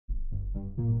Girl,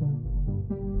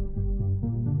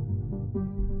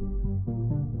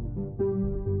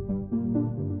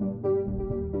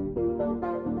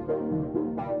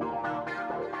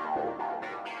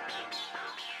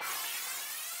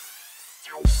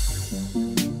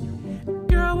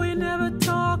 we never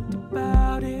talked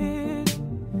about it.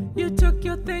 You took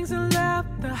your things and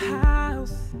left the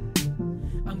house.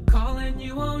 I'm calling,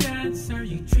 you won't answer.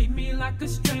 You treat me like a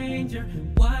stranger.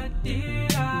 What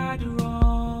did I do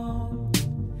wrong?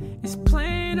 It's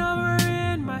playing over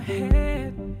in my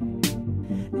head.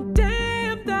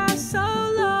 Damn, that's so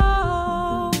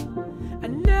low. I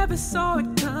never saw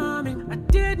it coming. I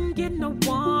didn't get no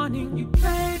warning. You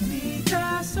played me,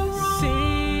 that's so wrong.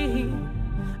 See,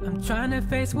 I'm trying to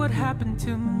face what happened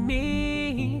to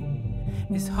me.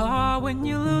 It's hard when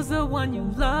you lose the one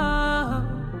you love,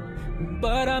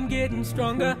 but I'm getting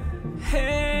stronger,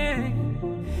 hey,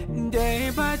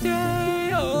 day by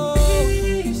day. Oh,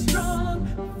 be strong,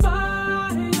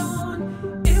 fight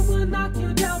on. It will knock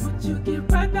you down, but you get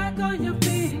right back on your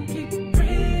feet and keep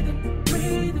breathing,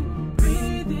 breathing,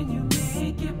 breathing. You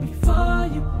make it before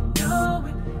you know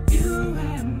it. You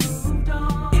have moved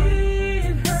on.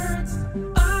 It hurts,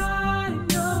 I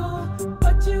know,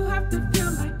 but you have to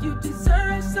feel like you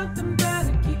deserve something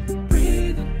better. Keep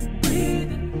breathing,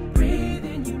 breathing,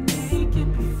 breathing. You make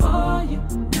it before you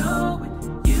know it.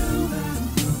 You have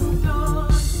moved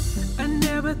on. I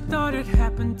never thought it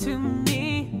happened to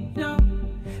me, no.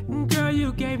 Girl,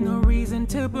 you gave no reason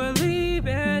to believe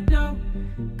it, no.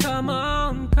 Come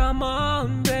on,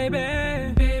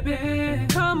 baby, baby.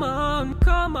 Come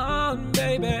on,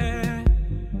 baby.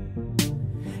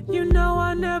 You know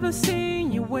I never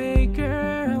seen you wait,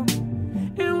 girl.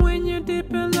 And when you're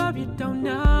deep in love, you don't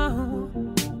know.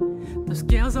 The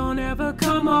scales don't ever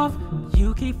come off.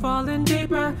 You keep falling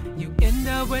deeper. You end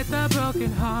up with a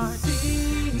broken heart.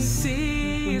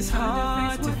 See, it's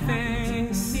hard to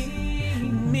face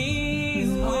me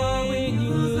when you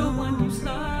lose the one you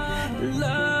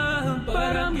love,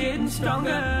 but I'm getting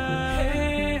stronger.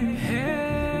 Hey,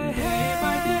 hey, hey,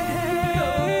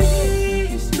 hey.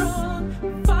 Be strong,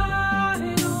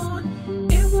 fight on.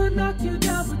 It will knock you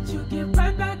down, but you get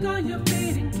right back on your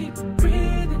feet and keep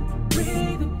breathing,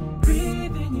 breathing,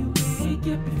 breathing. You make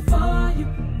it before you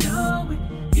know it.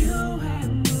 You have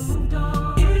moved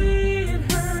on.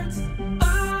 It hurts,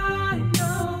 I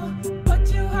know,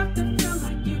 but you have to feel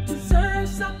like you deserve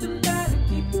something better.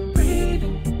 Keep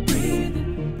breathing,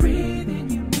 breathing, breathing.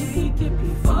 You make it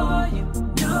before you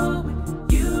know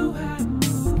it. You have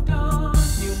moved on.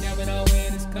 You never know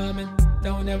when it's coming.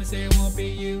 Don't ever say it won't be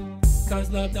you, cause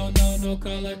love don't know no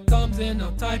color. Comes in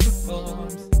all type of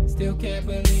forms. Still can't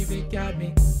believe it got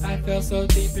me. I felt so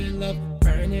deep in love,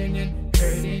 burning and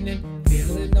hurting and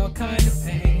feeling all kind of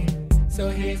pain. So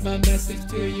here's my message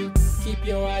to you. Keep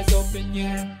your eyes open,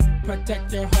 yeah.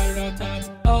 Protect your heart at all times.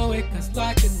 Oh, it cuts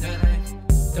like a knife.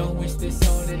 Don't wish this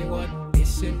on anyone. It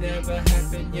should never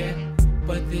happen, yeah.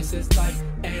 But this is life,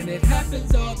 and it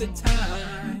happens all the time.